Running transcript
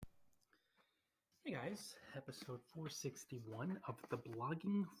Hey guys, episode 461 of the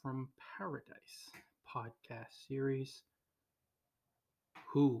Blogging from Paradise podcast series.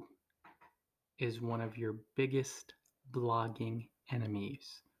 Who is one of your biggest blogging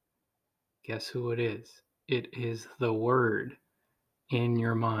enemies? Guess who it is? It is the word in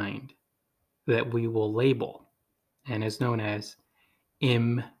your mind that we will label and is known as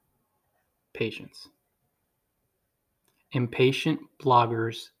impatience. Impatient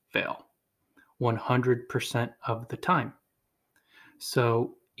bloggers fail 100% of the time.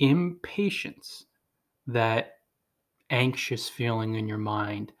 So, impatience, that anxious feeling in your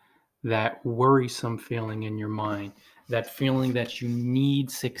mind, that worrisome feeling in your mind, that feeling that you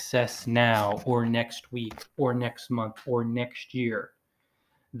need success now or next week or next month or next year,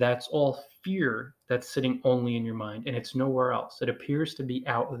 that's all fear that's sitting only in your mind and it's nowhere else. It appears to be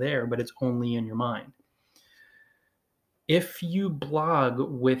out there, but it's only in your mind. If you blog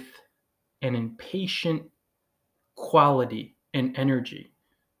with an impatient quality and energy,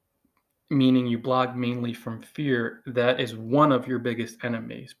 meaning you blog mainly from fear, that is one of your biggest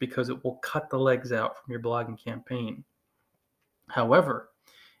enemies because it will cut the legs out from your blogging campaign. However,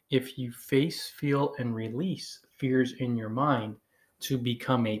 if you face, feel, and release fears in your mind to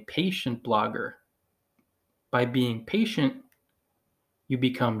become a patient blogger, by being patient, you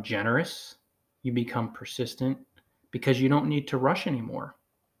become generous, you become persistent, because you don't need to rush anymore.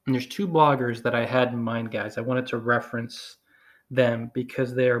 And there's two bloggers that I had in mind, guys. I wanted to reference them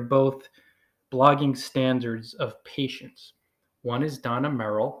because they are both blogging standards of patience. One is Donna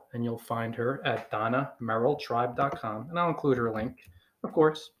Merrill, and you'll find her at donnamerrilltribe.com. And I'll include her link, of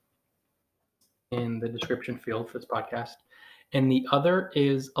course, in the description field for this podcast. And the other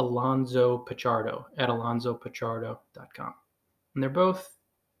is Alonzo Pichardo at alonzopichardo.com. And they're both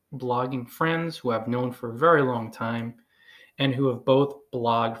blogging friends who I've known for a very long time and who have both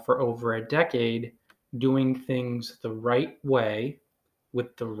blogged for over a decade, doing things the right way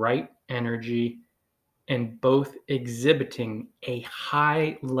with the right energy, and both exhibiting a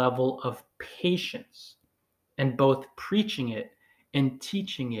high level of patience, and both preaching it and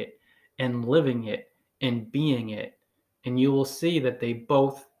teaching it and living it and being it. And you will see that they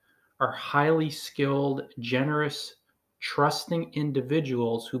both are highly skilled, generous, trusting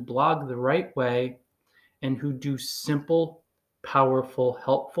individuals who blog the right way and who do simple, powerful,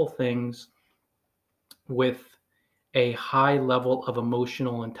 helpful things with a high level of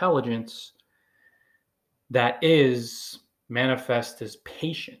emotional intelligence that is manifest as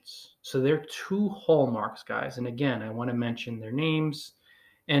patience. So they're two hallmarks, guys. And again, I want to mention their names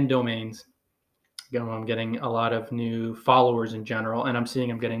and domains. I'm getting a lot of new followers in general, and I'm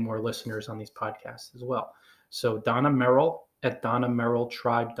seeing I'm getting more listeners on these podcasts as well. So Donna Merrill at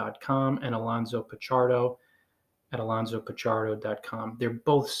donnamerrilltribe.com and Alonzo Pichardo at alonzopichardo.com. They're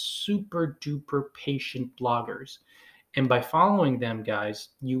both super duper patient bloggers. And by following them, guys,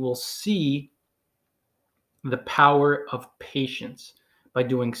 you will see the power of patience by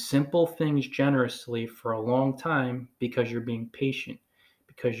doing simple things generously for a long time because you're being patient,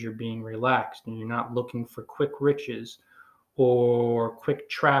 because you're being relaxed, and you're not looking for quick riches or quick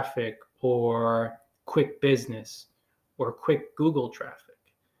traffic or quick business or quick Google traffic.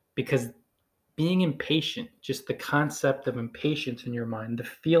 Because being impatient, just the concept of impatience in your mind, the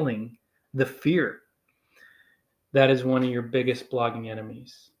feeling, the fear, that is one of your biggest blogging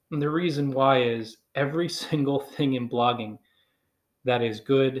enemies. And the reason why is every single thing in blogging that is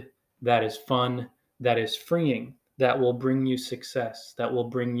good, that is fun, that is freeing, that will bring you success, that will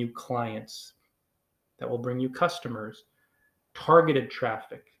bring you clients, that will bring you customers, targeted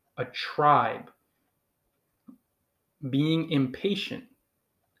traffic, a tribe, being impatient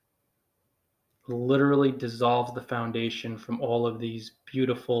literally dissolves the foundation from all of these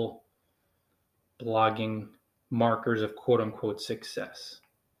beautiful blogging markers of quote unquote success.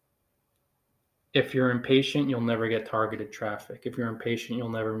 If you're impatient, you'll never get targeted traffic. If you're impatient, you'll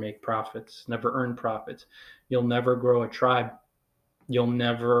never make profits, never earn profits. You'll never grow a tribe. You'll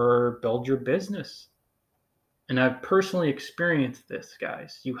never build your business. And I've personally experienced this,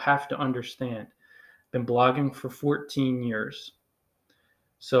 guys. You have to understand. I've been blogging for 14 years.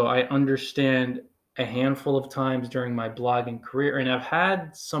 So I understand a handful of times during my blogging career, and I've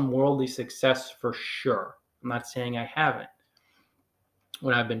had some worldly success for sure. I'm not saying I haven't.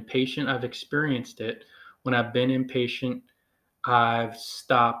 When I've been patient, I've experienced it. When I've been impatient, I've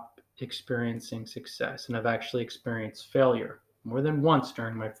stopped experiencing success, and I've actually experienced failure more than once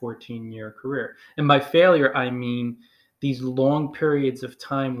during my 14-year career. And by failure, I mean these long periods of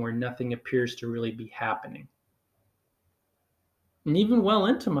time where nothing appears to really be happening. And even well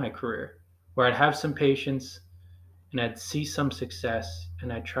into my career, where I'd have some patience and I'd see some success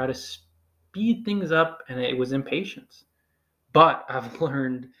and I'd try to speed things up, and it was impatience. But I've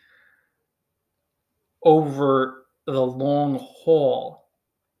learned over the long haul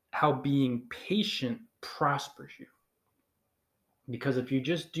how being patient prospers you. Because if you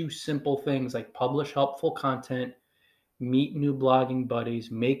just do simple things like publish helpful content, meet new blogging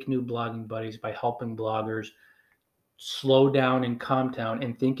buddies, make new blogging buddies by helping bloggers, slow down and calm down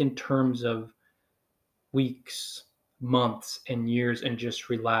and think in terms of weeks, months, and years and just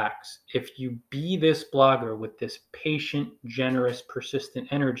relax. If you be this blogger with this patient, generous, persistent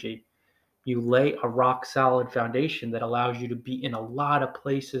energy, you lay a rock solid foundation that allows you to be in a lot of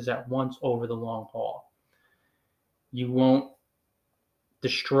places at once over the long haul. You won't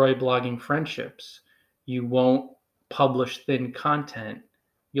destroy blogging friendships. You won't publish thin content.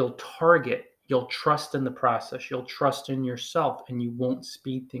 You'll target, you'll trust in the process, you'll trust in yourself, and you won't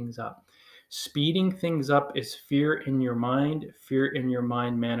speed things up. Speeding things up is fear in your mind. Fear in your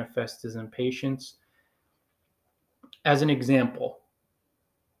mind manifests as impatience. As an example,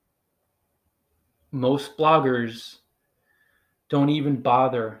 most bloggers don't even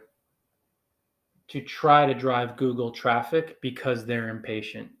bother to try to drive Google traffic because they're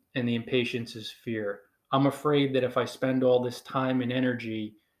impatient, and the impatience is fear. I'm afraid that if I spend all this time and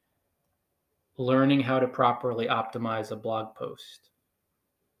energy learning how to properly optimize a blog post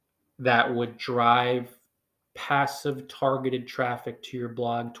that would drive passive targeted traffic to your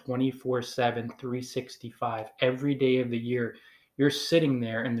blog 24/7, 365, every day of the year, you're sitting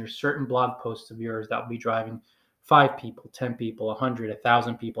there and there's certain blog posts of yours that will be driving 5 people, 10 people, 100,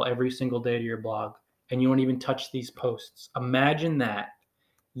 1,000 people every single day to your blog, and you won't even touch these posts. Imagine that.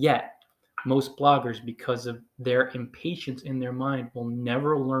 Yet, most bloggers, because of their impatience in their mind, will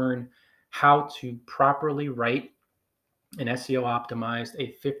never learn how to properly write an SEO optimized,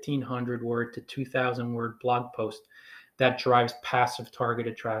 a 1,500 word to 2,000 word blog post that drives passive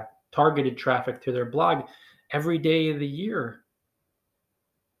targeted traffic to their blog every day of the year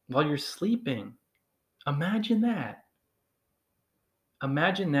while you're sleeping. Imagine that.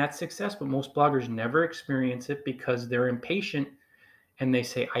 Imagine that success, but most bloggers never experience it because they're impatient and they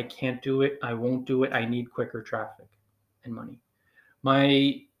say, I can't do it, I won't do it, I need quicker traffic and money.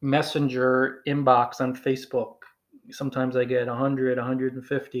 My messenger inbox on Facebook, sometimes I get 100,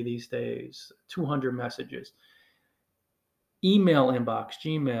 150 these days, 200 messages. Email inbox,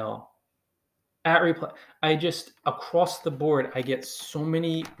 Gmail, at reply. I just, across the board, I get so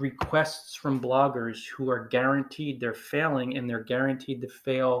many requests from bloggers who are guaranteed they're failing, and they're guaranteed to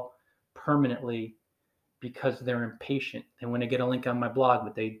fail permanently because they're impatient. They want to get a link on my blog,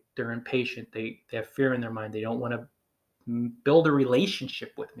 but they're impatient. They have fear in their mind. They don't want to build a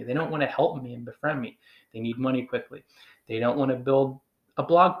relationship with me. They don't want to help me and befriend me. They need money quickly. They don't want to build a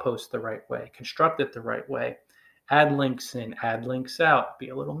blog post the right way, construct it the right way, add links in, add links out, be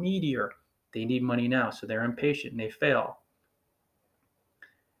a little meatier. They need money now, so they're impatient and they fail.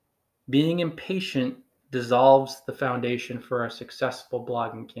 Being impatient dissolves the foundation for a successful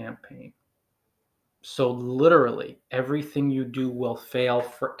blogging campaign. So literally, everything you do will fail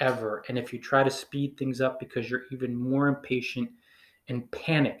forever. And if you try to speed things up because you're even more impatient and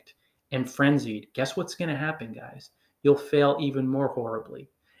panicked and frenzied, guess what's going to happen, guys? You'll fail even more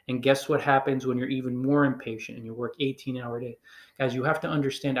horribly. And guess what happens when you're even more impatient and you work 18-hour days? Guys, you have to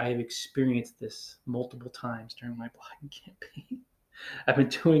understand, I have experienced this multiple times during my blogging campaign. I've been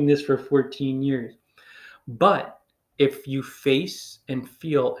doing this for 14 years. But if you face and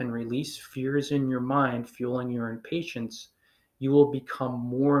feel and release fears in your mind, fueling your impatience, you will become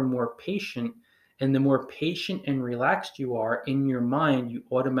more and more patient. And the more patient and relaxed you are in your mind, you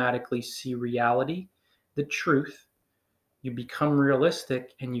automatically see reality, the truth. You become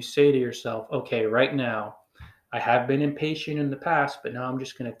realistic and you say to yourself, okay, right now, I have been impatient in the past, but now I'm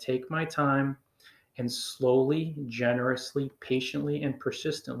just going to take my time and slowly, generously, patiently, and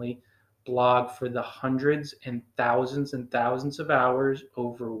persistently blog for the hundreds and thousands of hours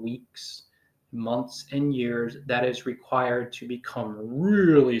over weeks, months, and years that is required to become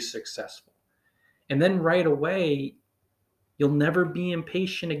really successful. And then right away, you'll never be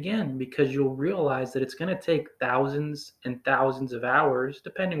impatient again because you'll realize that it's going to take thousands and thousands of hours,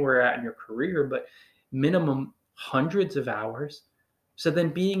 depending where you're at in your career, but minimum hundreds of hours. So then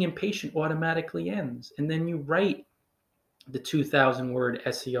being impatient automatically ends. And then you write the 2,000 word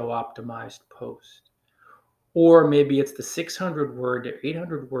SEO optimized post. Or maybe it's the 600 word or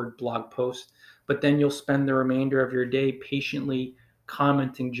 800 word blog post, but then you'll spend the remainder of your day patiently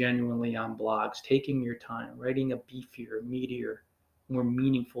commenting genuinely on blogs, taking your time, writing a beefier, meatier, more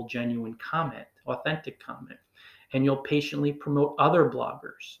meaningful, genuine comment, authentic comment. And you'll patiently promote other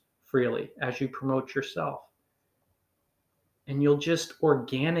bloggers freely as you promote yourself. and you'll just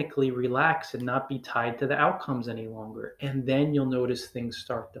organically relax and not be tied to the outcomes any longer. And then you'll notice things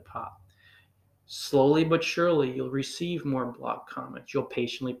start to pop. Slowly but surely, you'll receive more blog comments. You'll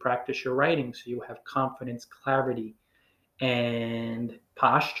patiently practice your writing so you have confidence, clarity, and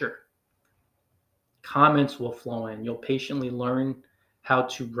posture. Comments will flow in. You'll patiently learn how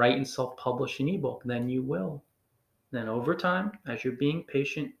to write and self-publish an ebook. Then you will. Then over time, as you're being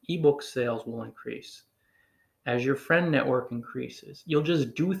patient, ebook sales will increase. As your friend network increases, you'll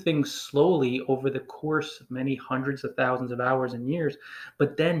just do things slowly over the course of many hundreds of thousands of hours and years.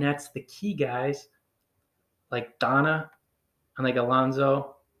 But then that's the key, guys. Like Donna and like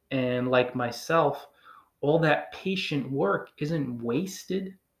Alonzo and like myself, all that patient work isn't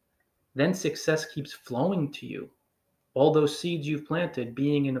wasted. Then success keeps flowing to you. All those seeds you've planted,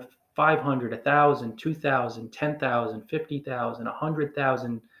 being in a 500, 1,000, 2,000, 10,000, 50,000,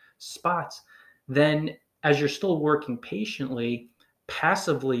 100,000 spots, then as you're still working patiently,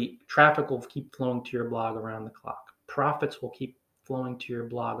 passively, traffic will keep flowing to your blog around the clock. Profits will keep flowing to your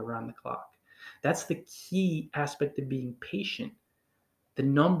blog around the clock. That's the key aspect of being patient. The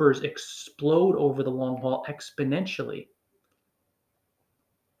numbers explode over the long haul exponentially.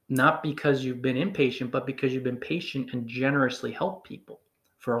 Not because you've been impatient, but because you've been patient and generously helped people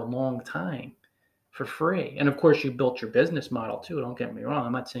for a long time for free. And of course, you built your business model too. Don't get me wrong.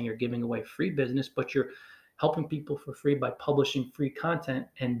 I'm not saying you're giving away free business, but you're helping people for free by publishing free content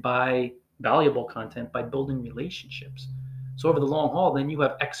and by valuable content by building relationships. So over the long haul, then you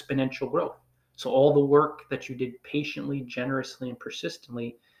have exponential growth. So all the work that you did patiently, generously, and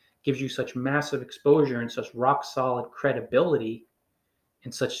persistently gives you such massive exposure and such rock solid credibility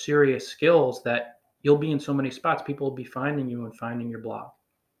and such serious skills that you'll be in so many spots, people will be finding you and finding your blog.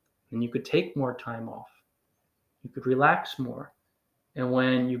 And you could take more time off. You could relax more. And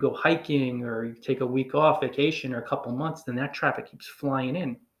when you go hiking or you take a week off vacation or a couple months, then that traffic keeps flying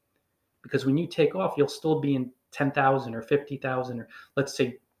in. Because when you take off, you'll still be in 10,000 or 50,000 or let's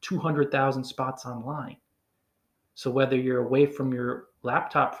say 200,000 spots online. So whether you're away from your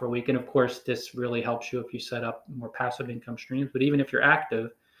laptop for a week, and of course, this really helps you if you set up more passive income streams, but even if you're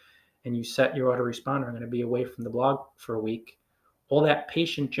active and you set your autoresponder, I'm going to be away from the blog for a week, all that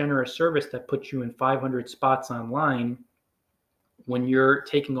patient, generous service that puts you in 500 spots online, when you're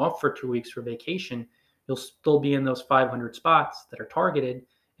taking off for 2 weeks for vacation, you'll still be in those 500 spots that are targeted,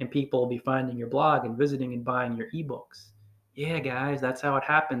 and people will be finding your blog and visiting and buying your ebooks. Yeah, guys, that's how it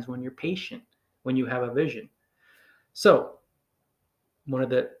happens when you're patient, when you have a vision. So, one of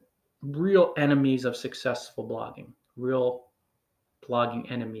the real enemies of successful blogging, real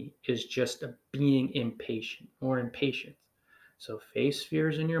blogging enemy, is just being impatient or impatient. So face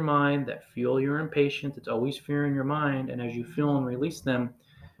fears in your mind that fuel your impatience. It's always fear in your mind. And as you feel and release them,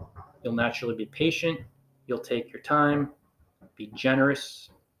 you'll naturally be patient. You'll take your time, be generous.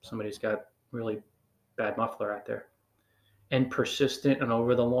 Somebody's got really bad muffler out there. And persistent, and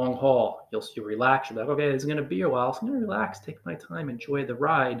over the long haul, you'll relax. You're like, okay, this is going to be a while. So I'm going to relax, take my time, enjoy the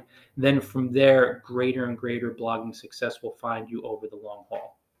ride. Then from there, greater and greater blogging success will find you over the long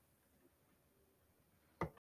haul.